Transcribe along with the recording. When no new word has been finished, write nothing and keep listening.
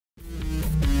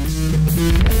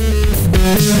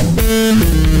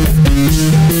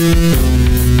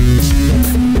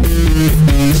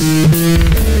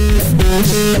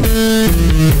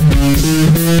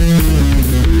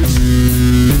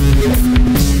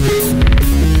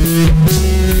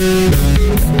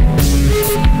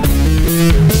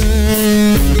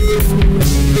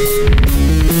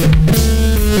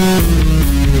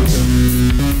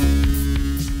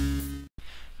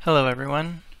Hello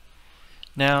everyone.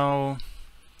 Now,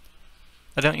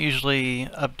 I don't usually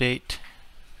update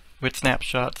with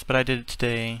snapshots, but I did it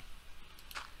today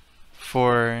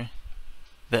for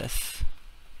this.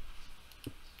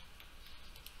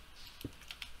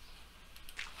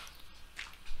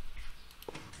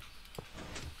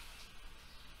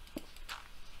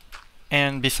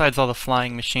 And besides all the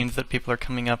flying machines that people are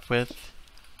coming up with,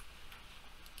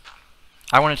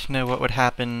 I wanted to know what would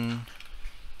happen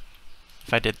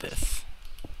if I did this.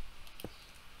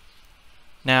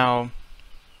 Now,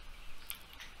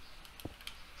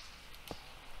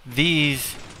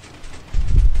 these,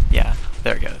 yeah,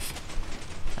 there it goes.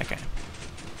 Okay.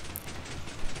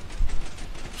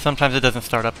 Sometimes it doesn't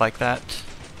start up like that,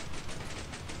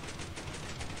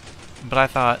 but I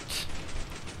thought,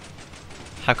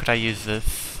 how could I use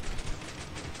this?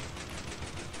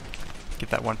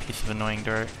 Get that one piece of annoying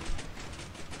dirt.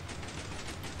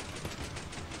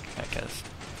 That goes.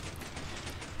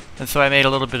 And so I made a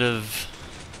little bit of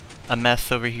a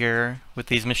mess over here with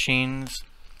these machines.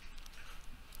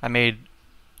 I made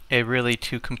a really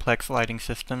too complex lighting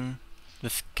system.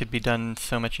 This could be done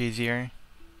so much easier.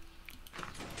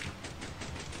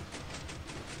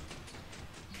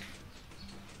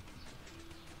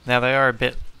 Now they are a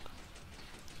bit...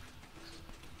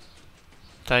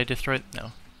 Did I destroy it?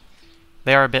 No.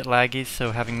 They are a bit laggy,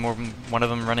 so having more than one of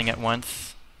them running at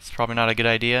once is probably not a good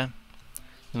idea,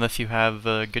 unless you have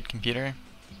a good computer.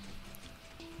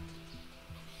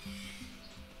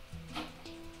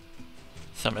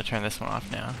 So I'm going to turn this one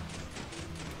off now.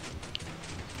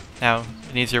 Now,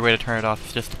 an easier way to turn it off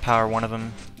is just to power one of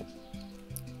them,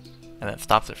 and that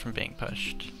stops it from being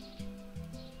pushed.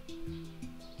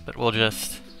 But we'll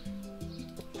just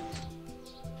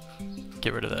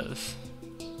get rid of those.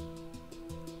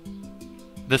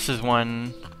 This is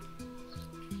one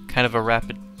kind of a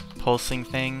rapid pulsing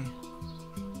thing.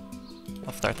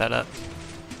 I'll start that up.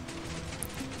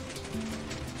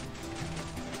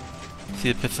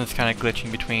 See, the piston's kind of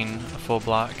glitching between a full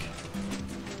block.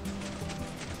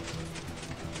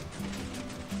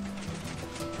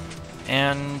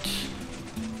 And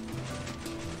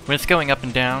when it's going up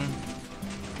and down,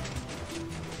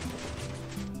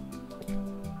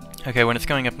 when it's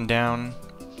going up and down,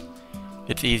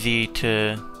 it's easy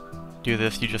to do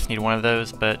this. You just need one of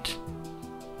those, but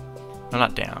well,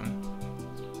 not down,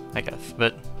 I guess.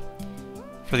 But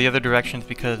for the other directions,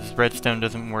 because redstone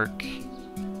doesn't work,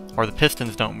 or the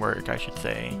pistons don't work, I should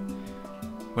say,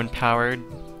 when powered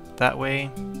that way.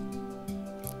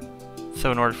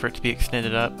 So in order for it to be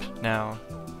extended up, now,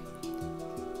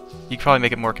 you could probably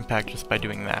make it more compact just by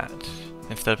doing that,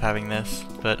 instead of having this,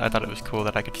 but I thought it was cool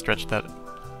that I could stretch that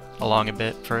along a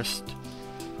bit first.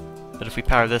 But if we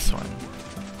power this one,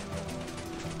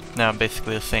 now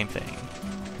basically the same thing.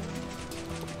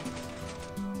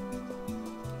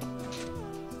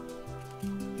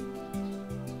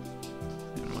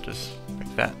 And we'll just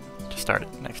break that to start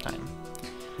it next time.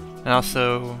 And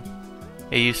also,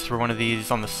 a use for one of these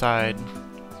on the side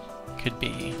could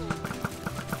be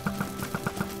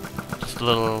just a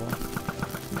little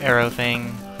arrow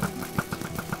thing.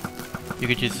 You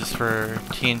could use this for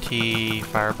TNT,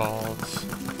 fireballs.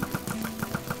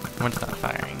 One's not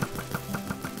firing.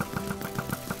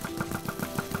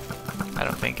 I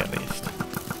don't think, at least.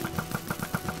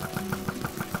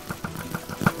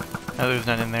 No, there's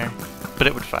none in there. But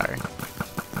it would fire.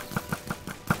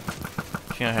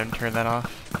 If you know how to turn that off.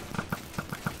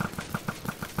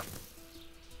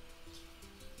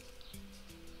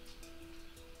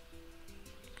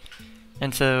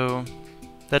 And so,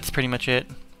 that's pretty much it.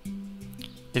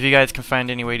 If you guys can find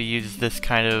any way to use this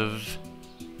kind of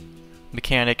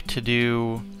mechanic to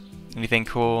do anything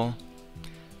cool,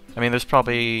 I mean, there's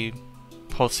probably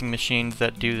pulsing machines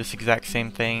that do this exact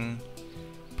same thing,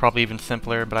 probably even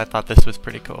simpler, but I thought this was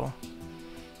pretty cool.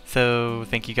 So,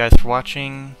 thank you guys for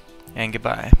watching, and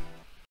goodbye.